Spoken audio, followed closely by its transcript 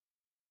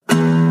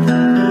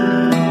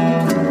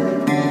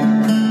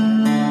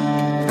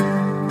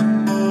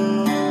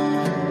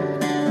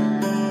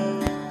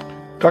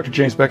Dr.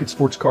 James Beckett,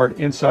 Sports Card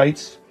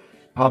Insights.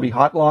 Hobby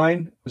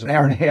Hotline. It was an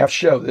hour and a half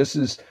show. This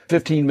is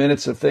 15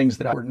 minutes of things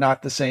that were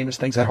not the same as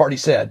things I'd already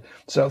said.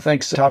 So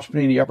thanks to Topps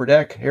Panini Upper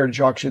Deck,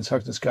 Heritage Auctions,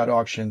 Huggins Scott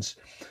Auctions,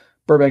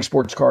 Burbank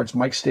Sports Cards,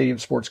 Mike Stadium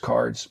Sports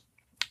Cards,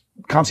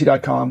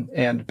 ComC.com,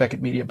 and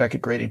Beckett Media,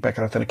 Beckett Grading,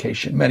 Beckett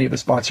Authentication. Many of the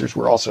sponsors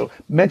were also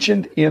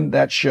mentioned in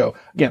that show.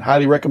 Again,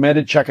 highly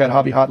recommended. Check out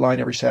Hobby Hotline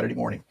every Saturday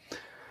morning.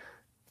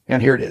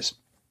 And here it is.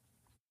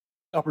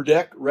 Upper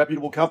Deck,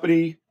 reputable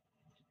company.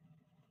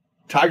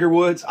 Tiger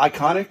Woods,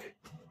 iconic.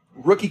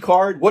 Rookie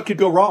card, what could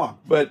go wrong?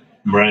 But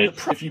right.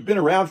 If you've been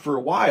around for a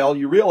while,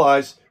 you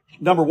realize,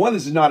 number one,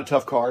 this is not a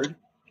tough card.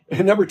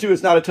 And number two,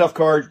 it's not a tough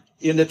card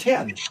in the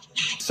 10.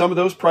 Some of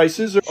those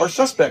prices are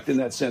suspect in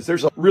that sense.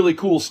 There's a really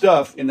cool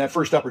stuff in that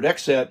first Upper Deck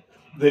set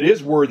that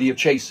is worthy of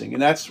chasing.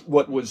 And that's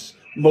what was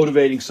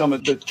motivating some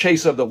of the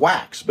chase of the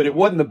wax. But it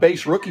wasn't the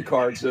base rookie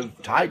cards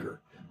of Tiger.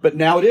 But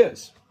now it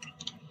is.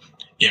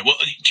 Yeah, well,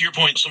 to your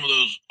point, some of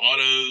those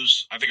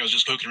autos, I think I was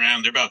just poking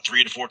around, they're about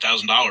 $3,000 to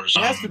 $4,000. It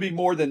has to be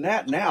more than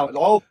that now.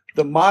 All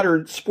the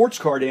modern sports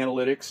card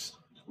analytics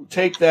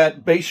take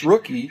that base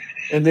rookie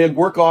and then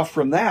work off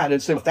from that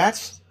and say, if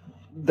that's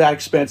that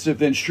expensive,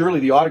 then surely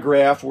the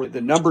autograph or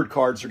the numbered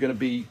cards are going to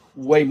be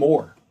way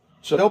more.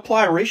 So they'll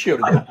apply a ratio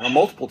to that, a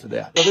multiple to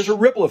that. So there's a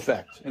ripple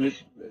effect, and it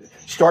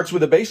starts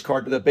with a base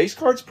card, but the base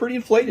card's pretty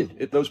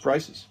inflated at those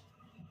prices.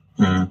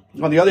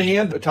 Mm-hmm. On the other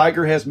hand, the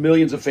Tiger has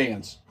millions of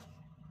fans.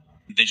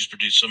 They just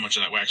produce so much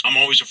of that wax. I'm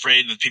always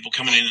afraid that people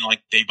coming in and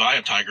they buy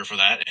a Tiger for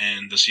that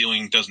and the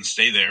ceiling doesn't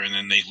stay there and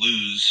then they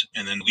lose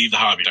and then leave the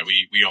hobby that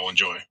we all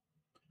enjoy.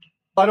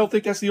 I don't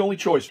think that's the only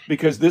choice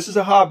because this is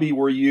a hobby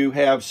where you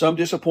have some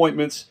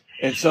disappointments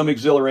and some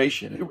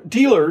exhilaration.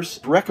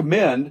 Dealers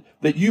recommend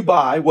that you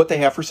buy what they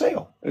have for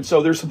sale. And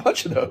so there's a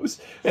bunch of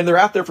those and they're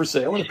out there for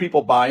sale. And if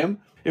people buy them,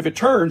 if it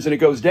turns and it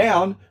goes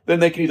down,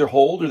 then they can either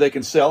hold or they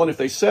can sell. And if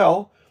they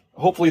sell,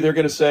 hopefully they're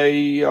going to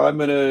say, I'm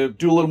going to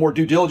do a little more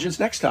due diligence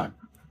next time.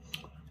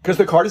 Because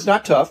the card is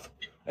not tough,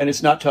 and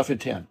it's not tough in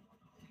 10.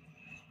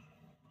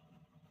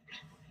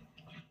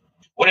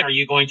 What are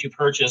you going to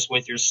purchase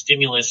with your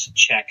stimulus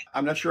check?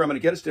 I'm not sure I'm going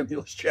to get a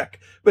stimulus check.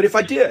 But if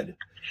I did,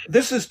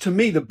 this is, to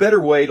me, the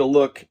better way to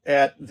look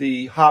at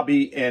the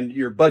hobby and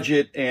your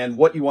budget and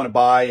what you want to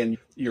buy and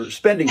your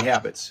spending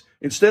habits.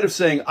 Instead of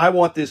saying, I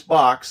want this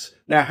box,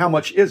 now how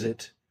much is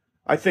it?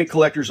 I think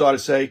collectors ought to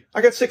say, I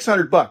got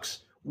 $600.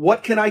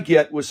 What can I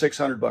get with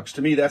 $600?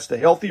 To me, that's the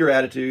healthier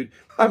attitude.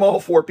 I'm all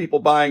for people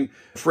buying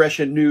fresh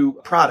and new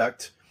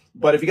product.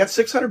 But if you got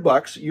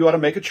 $600, you ought to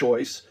make a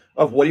choice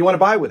of what do you want to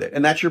buy with it.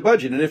 And that's your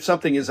budget. And if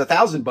something is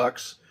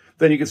 $1,000,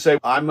 then you can say,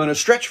 I'm going to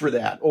stretch for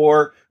that.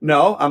 Or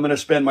no, I'm going to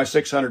spend my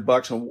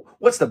 $600 on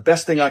what's the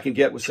best thing I can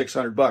get with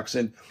 $600.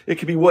 And it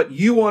could be what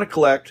you want to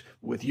collect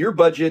with your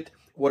budget,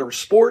 whatever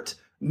sport,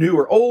 new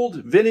or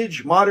old,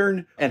 vintage,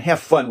 modern, and have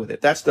fun with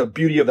it. That's the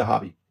beauty of the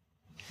hobby.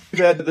 We've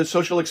had the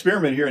social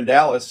experiment here in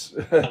Dallas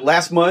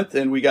last month,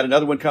 and we got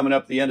another one coming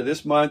up at the end of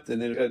this month.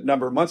 And then a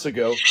number of months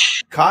ago,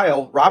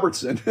 Kyle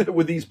Robertson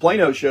with these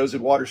Plano shows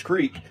at Waters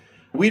Creek,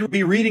 we'd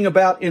be reading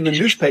about in the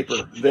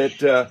newspaper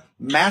that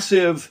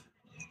massive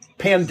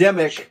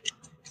pandemic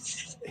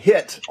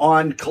hit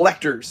on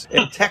collectors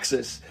in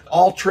Texas,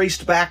 all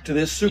traced back to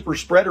this super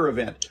spreader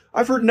event.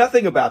 I've heard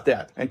nothing about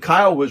that. And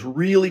Kyle was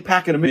really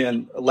packing them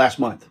in last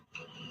month.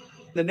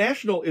 The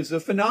National is a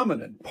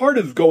phenomenon. Part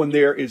of going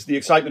there is the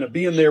excitement of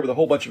being there with a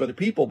whole bunch of other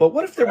people. But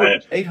what if there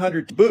were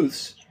 800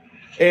 booths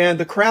and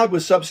the crowd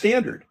was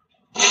substandard?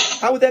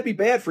 How would that be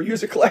bad for you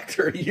as a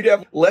collector? You'd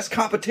have less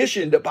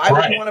competition to buy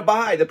what you want to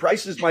buy. The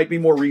prices might be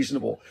more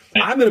reasonable.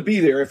 I'm going to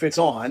be there if it's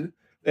on.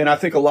 And I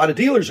think a lot of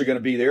dealers are going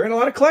to be there and a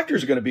lot of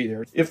collectors are going to be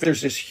there. If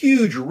there's this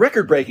huge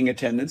record-breaking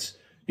attendance,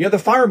 you know, the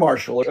fire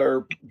marshal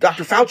or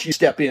Dr. Fauci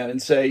step in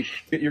and say,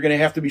 you're going to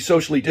have to be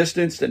socially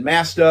distanced and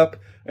masked up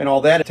and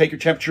all that, and take your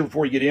temperature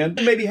before you get in.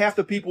 And maybe half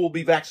the people will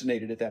be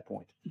vaccinated at that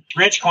point.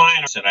 Rich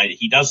Klein said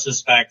he does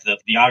suspect that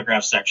the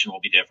autograph section will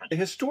be different.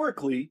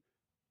 Historically,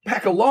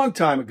 back a long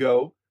time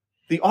ago,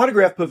 the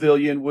autograph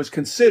pavilion was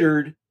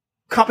considered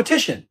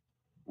competition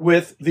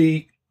with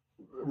the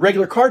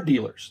regular card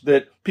dealers,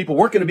 that people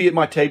weren't going to be at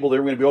my table, they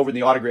were going to be over in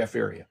the autograph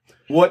area.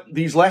 What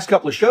these last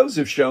couple of shows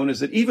have shown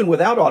is that even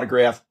without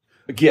autograph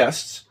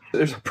guests,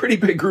 there's a pretty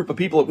big group of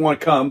people that want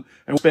to come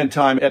and spend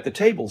time at the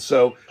table.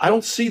 So I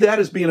don't see that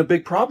as being a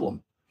big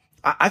problem.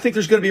 I think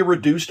there's going to be a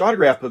reduced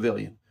autograph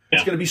pavilion.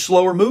 It's going to be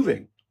slower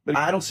moving, but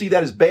I don't see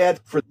that as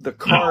bad for the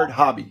card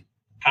hobby.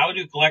 How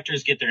do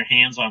collectors get their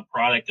hands on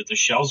product if the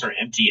shelves are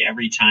empty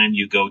every time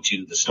you go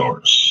to the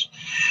stores?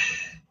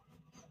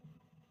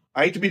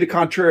 I hate to be the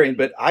contrarian,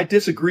 but I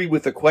disagree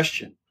with the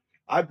question.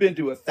 I've been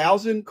to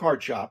 1,000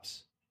 card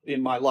shops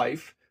in my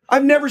life.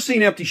 I've never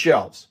seen empty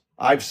shelves.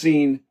 I've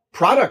seen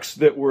products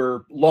that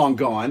were long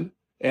gone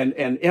and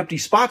empty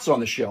spots on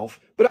the shelf,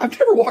 but I've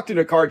never walked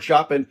into a card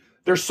shop and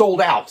they're sold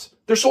out.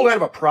 They're sold out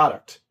of a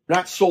product,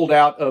 not sold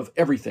out of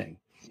everything.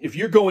 If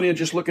you're going in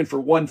just looking for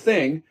one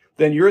thing,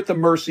 then you're at the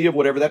mercy of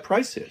whatever that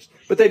price is.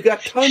 But they've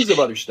got tons of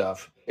other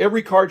stuff.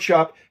 Every card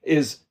shop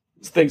is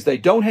things they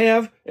don't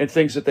have and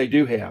things that they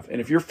do have. And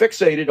if you're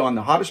fixated on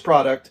the hottest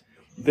product,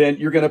 then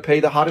you're going to pay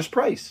the hottest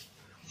price.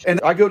 And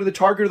I go to the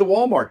Target or the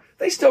Walmart.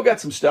 They still got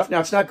some stuff. Now,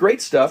 it's not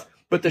great stuff,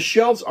 but the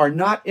shelves are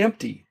not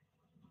empty.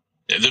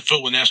 Yeah, they're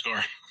filled with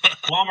NASCAR.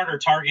 Walmart or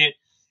Target,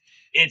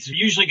 it's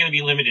usually going to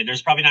be limited.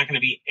 There's probably not going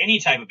to be any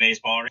type of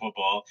baseball or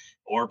football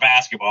or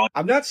basketball.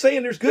 I'm not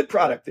saying there's good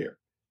product there,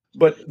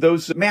 but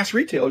those mass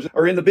retailers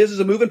are in the business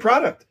of moving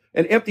product,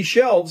 and empty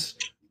shelves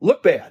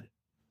look bad.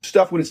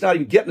 Stuff when it's not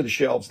even getting to the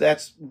shelves,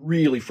 that's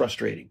really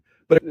frustrating.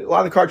 But a lot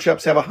of the card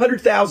shops have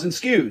 100,000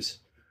 SKUs,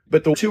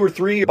 but the 2 or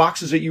 3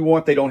 boxes that you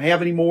want, they don't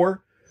have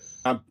anymore.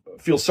 I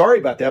feel sorry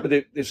about that, but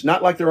it's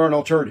not like there aren't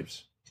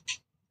alternatives.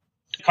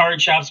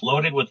 Card shops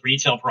loaded with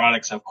retail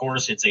products. Of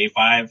course, it's a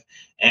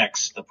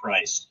 5x the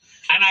price.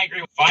 And I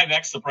agree,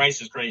 5x the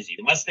price is crazy.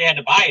 Unless they had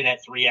to buy it at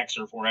 3x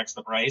or 4x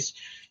the price,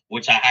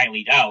 which I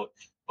highly doubt.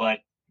 But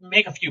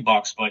make a few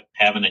bucks, but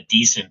having a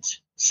decent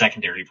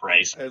secondary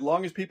price. As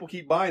long as people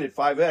keep buying at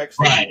 5x,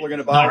 right. People are going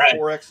to buy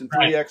 4x and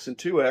 3x and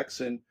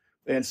 2x,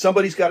 and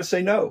somebody's got to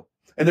say no.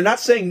 And they're not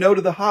saying no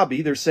to the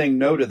hobby. They're saying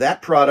no to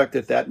that product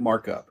at that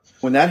markup.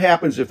 When that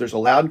happens, if there's a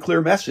loud and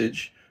clear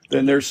message,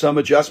 then there's some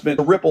adjustment,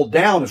 a ripple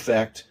down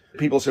effect.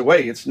 People say,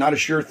 wait, it's not a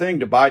sure thing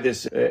to buy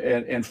this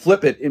and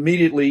flip it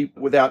immediately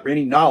without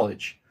any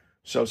knowledge.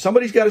 So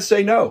somebody's got to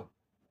say no.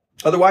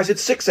 Otherwise,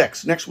 it's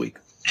 6x next week.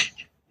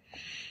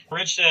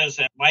 Rich says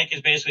that Mike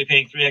is basically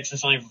paying 3x and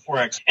selling for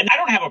 4x. And I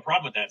don't have a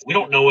problem with that. We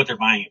don't know what they're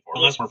buying it for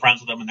unless we're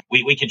friends with them and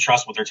we can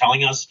trust what they're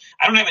telling us.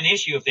 I don't have an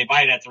issue if they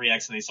buy it at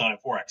 3x and they sell it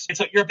at 4x.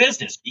 It's your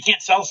business. You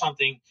can't sell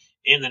something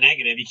in the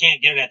negative. You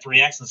can't get it at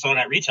 3x and sell it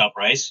at retail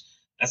price.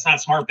 That's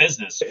not smart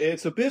business.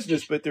 It's a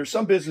business, but there's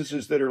some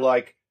businesses that are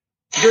like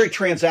very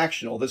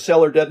transactional. The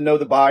seller doesn't know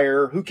the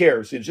buyer. Who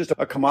cares? It's just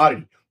a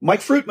commodity.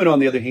 Mike Fruitman, on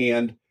the other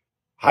hand,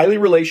 highly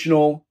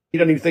relational. He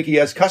doesn't even think he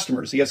has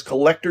customers. He has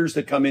collectors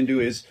that come into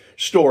his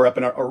store up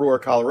in Aurora,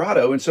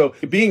 Colorado. And so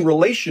being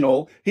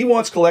relational, he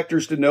wants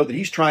collectors to know that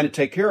he's trying to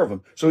take care of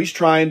them. So he's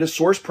trying to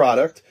source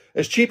product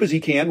as cheap as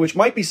he can, which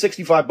might be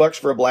 $65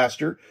 for a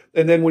blaster.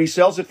 And then when he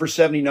sells it for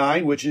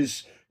 $79, which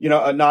is,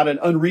 not an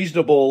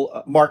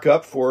unreasonable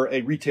markup for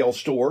a retail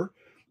store,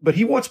 but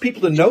he wants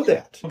people to know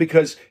that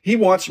because he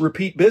wants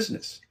repeat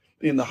business.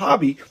 In the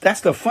hobby,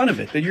 that's the fun of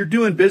it, that you're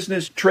doing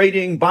business,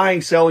 trading,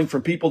 buying, selling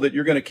from people that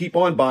you're going to keep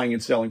on buying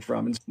and selling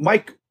from. And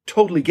Mike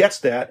totally gets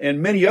that,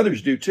 and many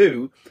others do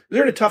too.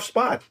 They're in a tough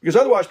spot because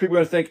otherwise people are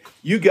going to think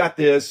you got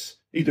this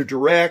either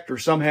direct or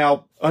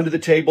somehow under the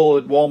table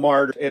at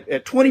Walmart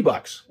at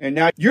 $20. And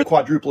now you're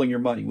quadrupling your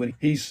money when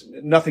he's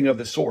nothing of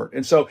the sort.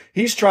 And so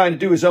he's trying to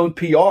do his own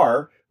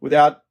PR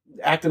without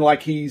acting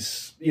like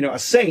he's, a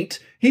saint.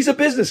 He's a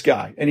business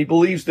guy, and he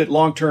believes that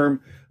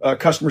long-term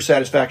customer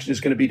satisfaction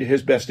is going to be to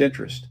his best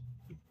interest.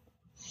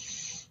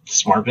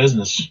 Smart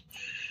business.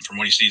 From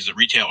what he sees, the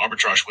retail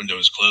arbitrage window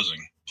is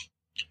closing.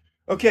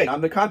 Okay,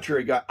 I'm the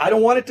contrary guy. I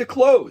don't want it to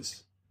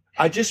close.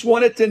 I just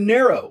want it to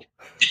narrow.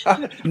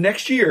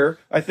 Next year,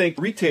 I think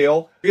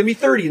retail are going to be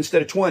 30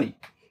 instead of 20.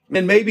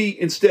 And maybe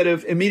instead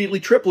of immediately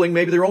tripling,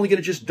 maybe they're only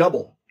going to just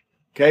double.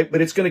 Okay,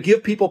 but it's going to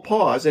give people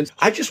pause. And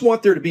I just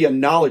want there to be a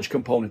knowledge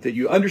component that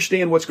you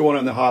understand what's going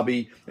on in the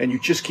hobby and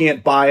you just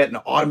can't buy it and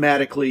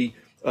automatically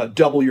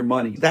double your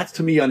money. That's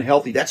to me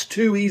unhealthy. That's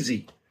too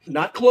easy.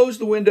 Not close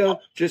the window,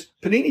 just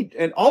Panini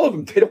and all of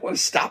them, they don't want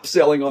to stop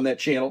selling on that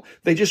channel.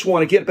 They just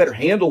want to get a better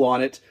handle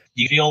on it.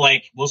 Do you feel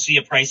like we'll see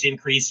a price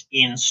increase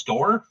in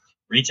store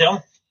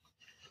retail?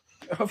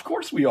 Of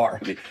course we are.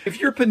 I mean, if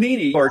you're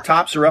Panini or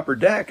Topps or Upper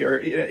Deck or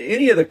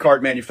any of the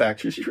card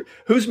manufacturers,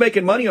 who's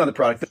making money on the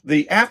product?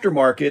 The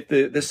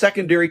aftermarket, the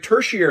secondary,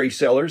 tertiary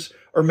sellers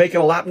are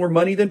making a lot more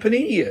money than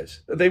Panini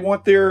is. They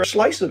want their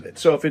slice of it.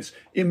 So if it's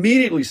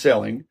immediately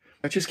selling,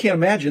 I just can't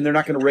imagine they're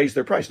not going to raise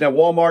their price. Now,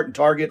 Walmart and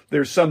Target,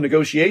 there's some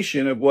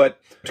negotiation of what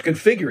to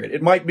configure it.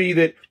 It might be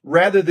that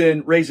rather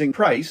than raising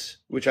price,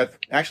 which I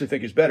actually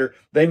think is better,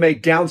 they may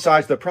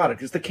downsize the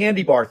product. It's the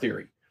candy bar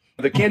theory.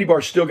 The candy bar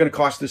is still going to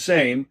cost the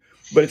same,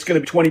 but it's going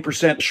to be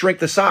 20% shrink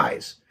the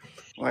size.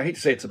 Well, I hate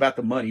to say it's about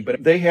the money,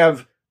 but they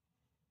have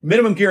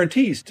minimum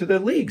guarantees to the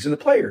leagues and the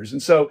players.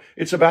 And so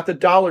it's about the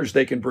dollars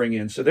they can bring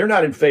in. So they're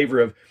not in favor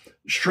of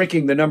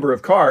shrinking the number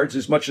of cards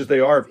as much as they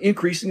are of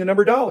increasing the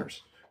number of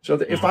dollars. So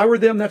if I were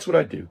them, that's what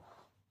I'd do.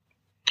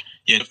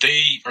 Yeah, if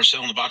they are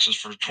selling the boxes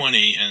for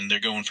 20 and they're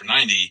going for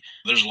 90,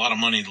 there's a lot of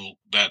money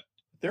that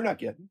they're not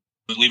getting.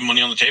 Leaving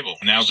money on the table.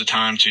 Now's the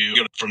time to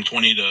go from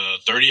 20 to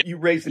 30. You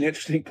raised an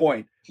interesting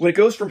point. When it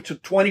goes from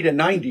 20 to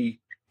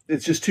 90,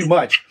 it's just too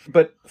much.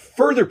 But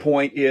further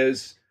point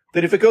is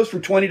that if it goes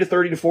from 20 to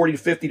 30 to 40 to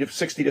 50 to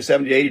 60 to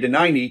 70 to 80 to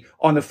 90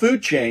 on the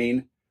food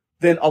chain,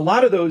 then a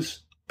lot of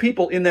those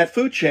people in that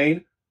food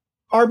chain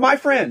are my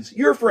friends,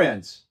 your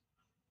friends,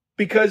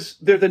 because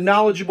they're the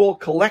knowledgeable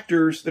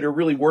collectors that are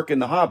really working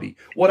the hobby.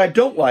 What I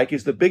don't like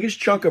is the biggest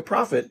chunk of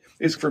profit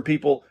is for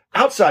people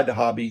outside the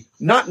hobby,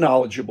 not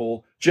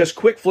knowledgeable, just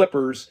quick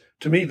flippers.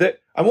 To me,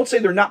 that I won't say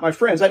they're not my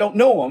friends. I don't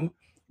know them,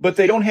 but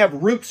they don't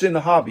have roots in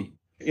the hobby.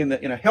 In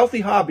a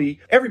healthy hobby,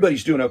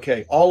 everybody's doing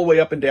okay all the way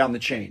up and down the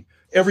chain.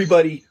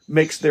 Everybody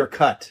makes their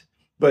cut.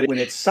 But when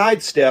it's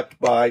sidestepped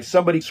by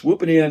somebody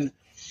swooping in,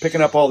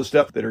 picking up all the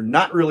stuff that are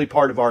not really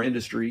part of our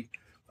industry,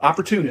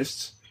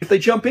 opportunists, if they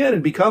jump in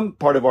and become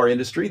part of our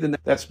industry, then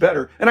that's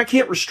better. And I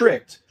can't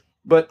restrict,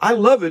 but I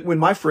love it when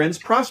my friends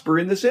prosper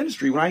in this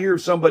industry. When I hear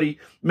of somebody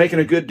making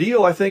a good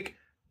deal, I think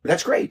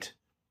that's great.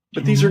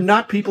 But these are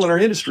not people in our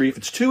industry. If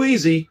it's too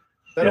easy,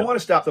 I don't want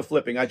to stop the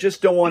flipping. I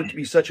just don't want it to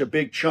be such a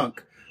big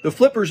chunk. The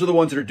flippers are the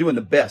ones that are doing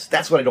the best.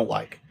 That's what I don't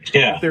like.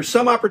 Yeah. If there's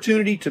some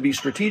opportunity to be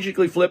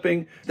strategically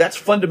flipping, that's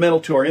fundamental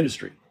to our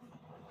industry.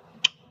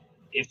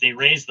 If they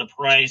raise the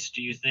price,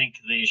 do you think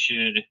they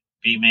should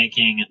be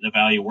making the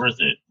value worth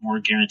it? More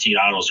guaranteed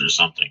autos or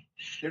something?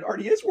 It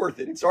already is worth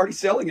it. It's already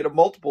selling at a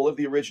multiple of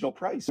the original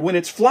price. When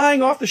it's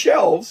flying off the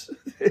shelves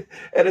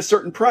at a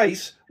certain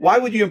price, why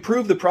would you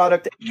improve the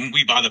product? When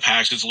we buy the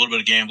packs, it's a little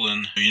bit of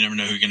gambling. You never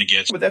know who you're going to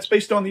get. But that's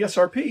based on the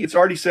SRP. It's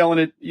already selling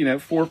it, 3,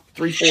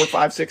 4,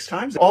 5, 6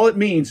 times. All it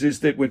means is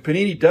that when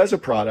Panini does a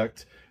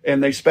product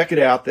and they spec it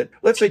out, that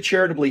let's say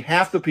charitably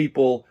half the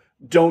people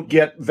don't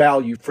get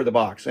value for the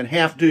box and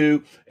half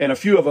do, and a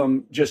few of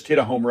them just hit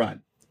a home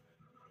run.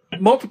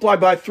 Multiply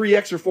by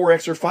 3x or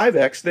 4x or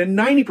 5x, then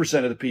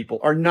 90% of the people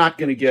are not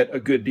going to get a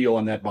good deal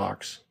on that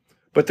box.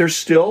 But there's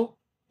still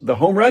the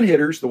home run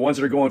hitters, the ones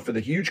that are going for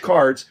the huge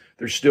cards.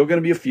 There's still going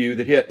to be a few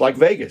that hit, like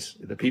Vegas.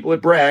 The people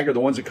that brag are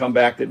the ones that come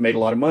back that made a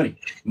lot of money.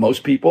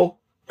 Most people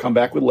come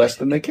back with less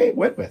than they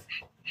went with.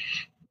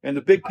 And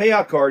the big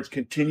payout cards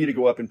continue to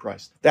go up in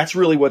price. That's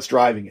really what's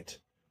driving it.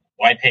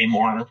 Why pay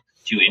more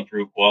to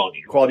improve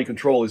quality? Quality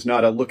control is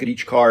not a look at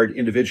each card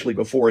individually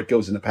before it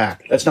goes in the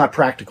pack. That's not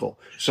practical.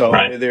 So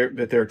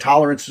there are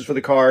tolerances for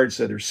the cards,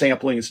 so there's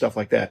sampling and stuff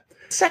like that.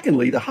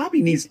 Secondly, the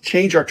hobby needs to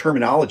change our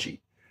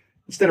terminology.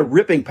 Instead of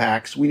ripping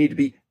packs, we need to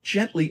be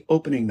gently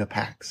opening the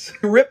packs.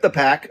 Rip the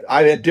pack.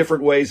 I've had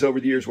different ways over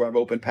the years where I've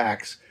opened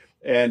packs,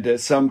 and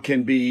some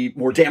can be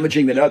more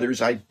damaging than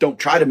others. I don't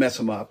try to mess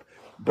them up.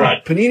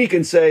 But Panini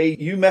can say,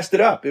 you messed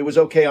it up. It was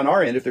okay on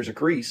our end if there's a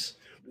crease.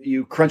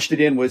 You crunched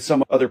it in with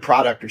some other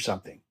product or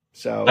something.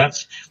 So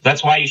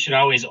that's why you should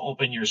always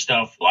open your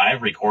stuff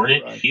live, record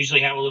it. Right.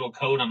 Usually have a little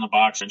code on the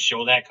box and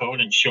show that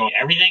code and show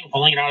everything,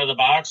 pulling it out of the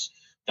box,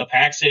 the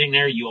pack sitting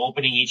there, you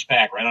opening each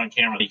pack right on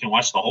camera. You can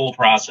watch the whole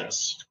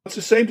process. It's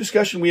the same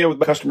discussion we had with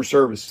customer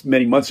service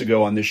many months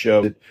ago on this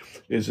show. That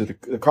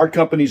the card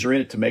companies are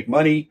in it to make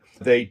money.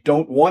 They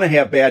don't want to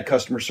have bad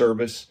customer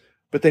service,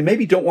 but they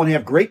maybe don't want to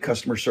have great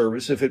customer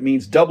service if it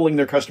means doubling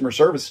their customer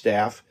service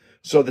staff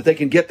so that they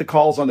can get the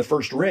calls on the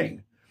first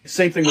ring.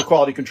 Same thing with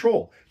quality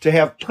control. To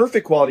have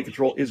perfect quality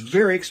control is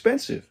very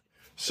expensive.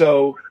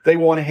 So they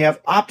want to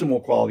have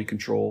optimal quality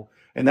control.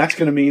 And that's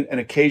going to mean an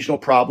occasional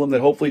problem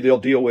that hopefully they'll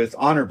deal with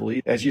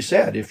honorably. As you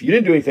said, if you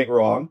didn't do anything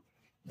wrong,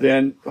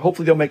 then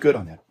hopefully they'll make good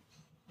on that.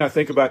 I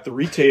think about the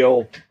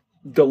retail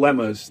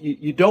dilemmas.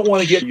 You don't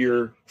want to get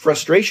your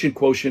frustration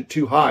quotient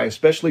too high,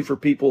 especially for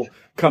people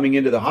coming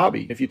into the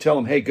hobby. If you tell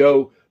them, hey,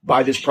 go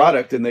buy this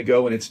product, and they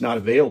go and it's not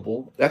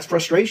available, that's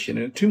frustration.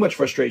 And too much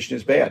frustration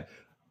is bad.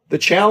 The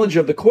challenge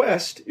of the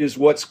quest is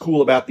what's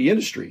cool about the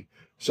industry.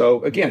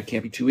 So again, it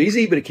can't be too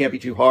easy, but it can't be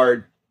too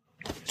hard.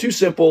 Too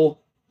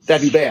simple,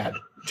 that'd be bad.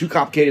 Too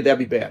complicated, that'd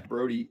be bad.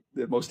 Brody,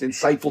 the most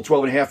insightful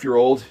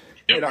 12-and-a-half-year-old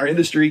in our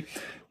industry.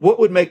 What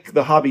would make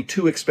the hobby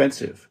too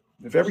expensive?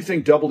 If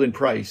everything doubled in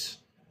price,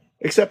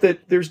 except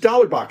that there's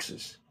dollar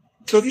boxes.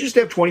 So if you just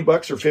have $20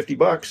 or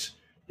 $50,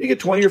 you get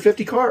 20 or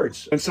 50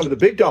 cards. And some of the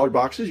big dollar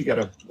boxes, you got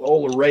a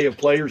whole array of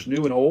players,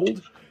 new and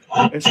old.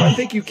 And so I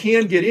think you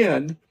can get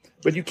in,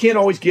 but you can't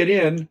always get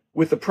in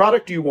with the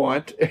product you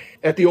want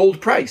at the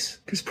old price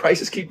because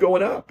prices keep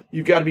going up.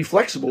 You've got to be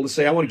flexible to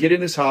say, I want to get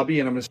in this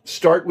hobby and I'm going to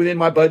start within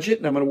my budget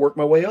and I'm going to work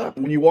my way up.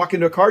 When you walk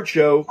into a card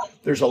show,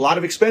 there's a lot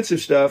of expensive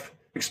stuff,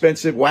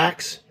 expensive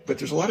wax, but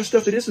there's a lot of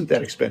stuff that isn't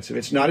that expensive.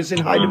 It's not as in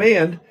high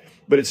demand,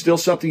 but it's still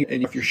something.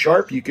 And if you're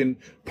sharp, you can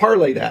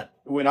parlay that.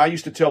 When I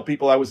used to tell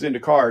people I was into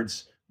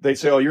cards, they'd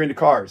say, oh, you're into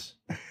cars.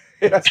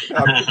 Yes,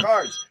 I'm into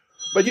cards.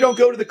 But you don't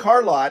go to the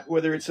car lot,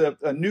 whether it's a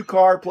new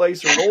car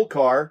place or an old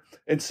car,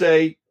 and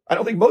say, I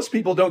don't think most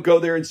people don't go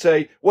there and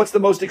say, what's the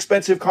most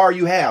expensive car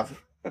you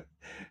have?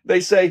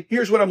 They say,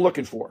 here's what I'm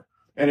looking for.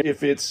 And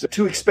if it's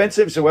too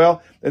expensive, so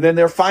well, and then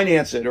they'll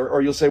finance it.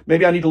 Or you'll say,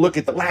 maybe I need to look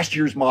at the last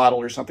year's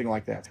model or something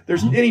like that.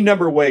 There's any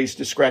number of ways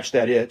to scratch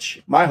that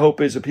itch. My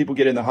hope is that people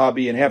get in the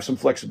hobby and have some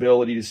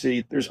flexibility to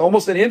see there's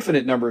almost an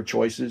infinite number of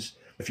choices.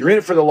 If you're in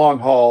it for the long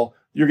haul,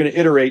 you're going to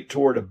iterate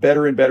toward a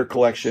better and better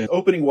collection.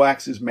 Opening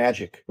wax is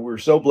magic. We're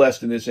so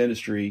blessed in this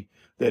industry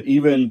that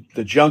even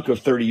the junk of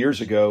 30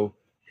 years ago,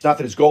 it's not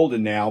that it's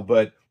golden now,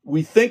 but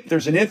we think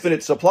there's an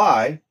infinite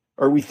supply,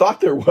 or we thought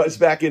there was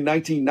back in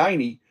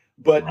 1990,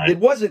 but it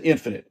wasn't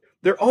infinite.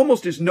 There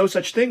almost is no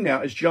such thing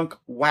now as junk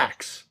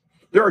wax.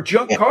 There are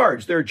junk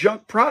cards, there are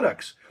junk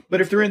products,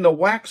 but if they're in the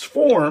wax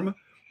form,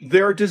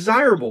 they're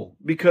desirable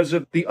because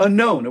of the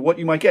unknown of what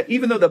you might get.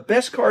 Even though the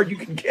best card you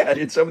can get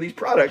in some of these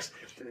products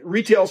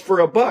retails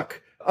for $1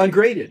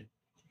 ungraded.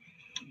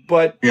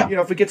 But,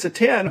 if it gets a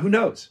 10, who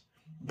knows?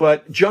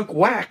 But junk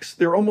wax,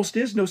 there almost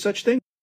is no such thing.